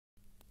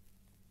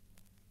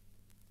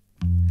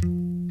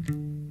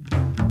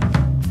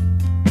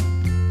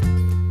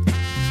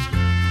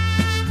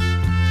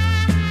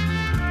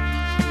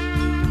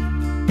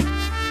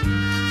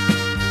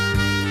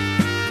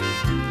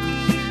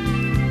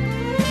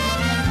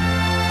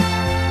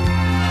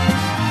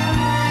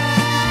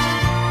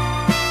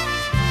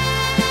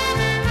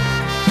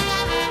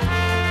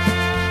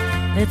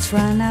Let's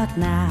run out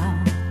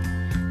now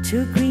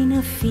to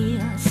greener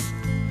fields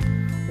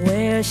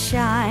where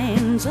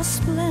shines a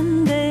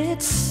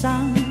splendid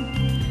sun.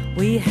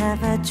 We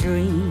have a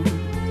dream,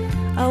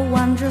 a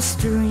wondrous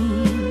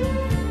dream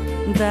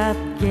that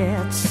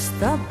gets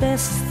the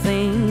best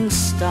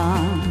things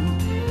done.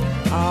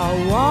 Our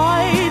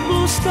wide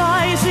blue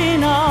skies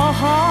in our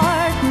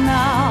heart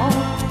now,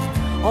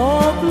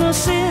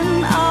 openness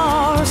in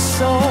our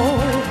soul.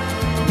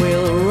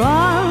 We'll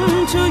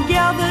run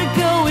together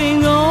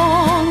going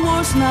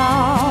onwards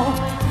now,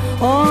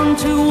 on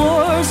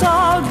towards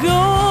our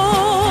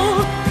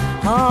goal.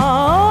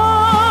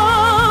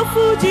 Ah,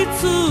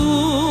 Fujitsu,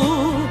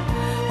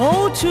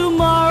 oh,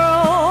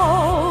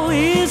 tomorrow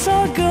is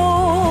our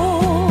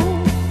goal.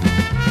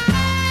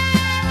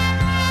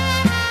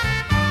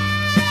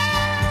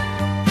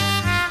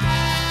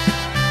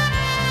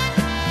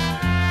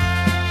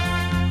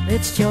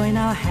 Let's join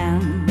our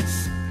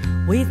hands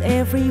with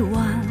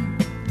everyone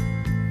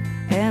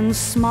and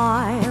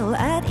smile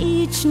at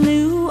each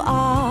new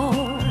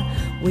hour.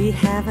 We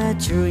have a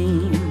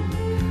dream,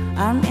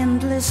 an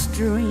endless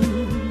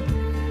dream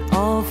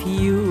of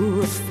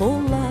youthful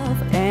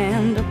love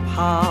and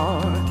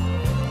power.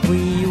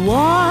 We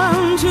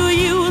want to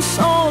use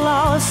all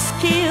our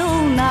skill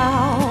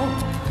now,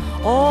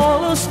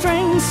 all our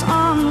strengths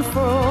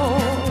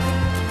unfurled.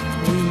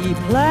 We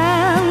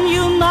plan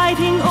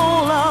uniting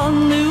all our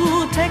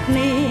new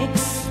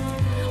techniques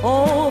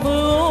over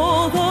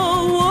all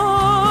the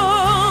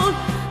world.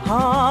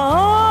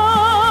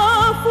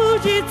 Ah,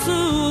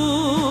 Fujitsu,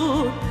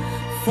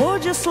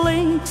 forges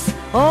links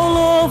all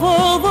over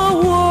the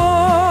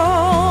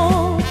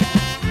world.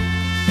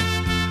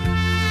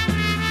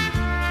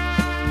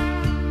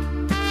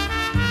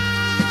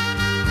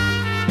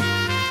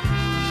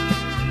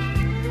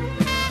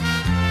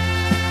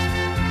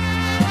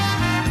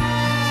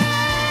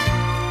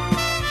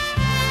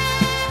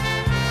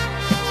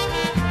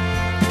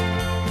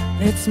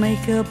 Let's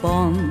make a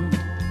bond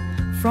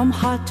from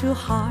heart to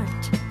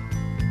heart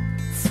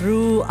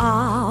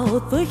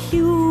throughout the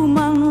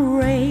human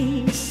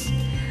race.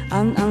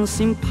 An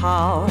unseen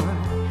power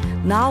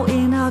now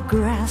in our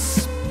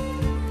grasp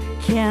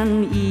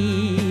can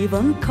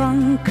even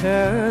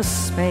conquer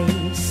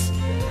space.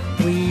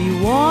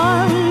 We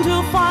want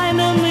to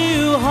find a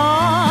new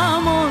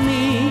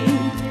harmony,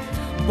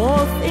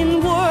 both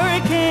in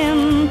work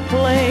and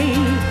play.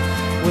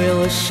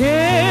 We'll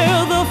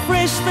share the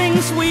fresh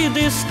things we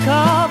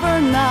discover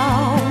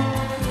now,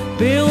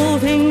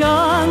 building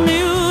a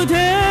new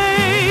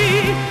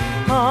day.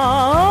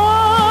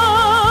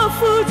 Ah,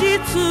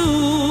 Fujitsu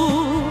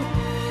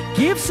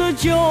gives a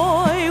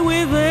joy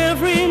with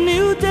every